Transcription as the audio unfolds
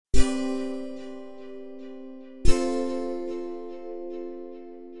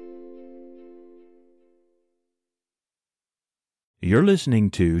You're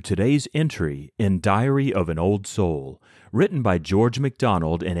listening to today's entry in Diary of an Old Soul, written by George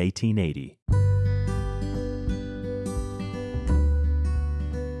MacDonald in 1880.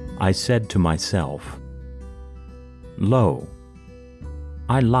 I said to myself, "Lo,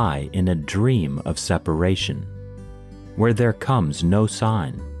 I lie in a dream of separation, where there comes no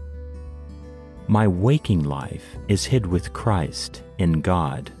sign. My waking life is hid with Christ in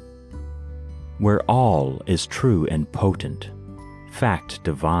God, where all is true and potent, fact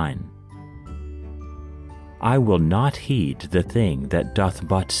divine. I will not heed the thing that doth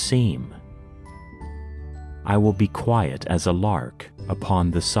but seem. I will be quiet as a lark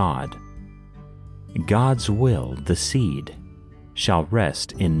upon the sod. God's will, the seed, shall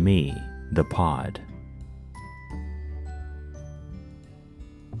rest in me, the pod."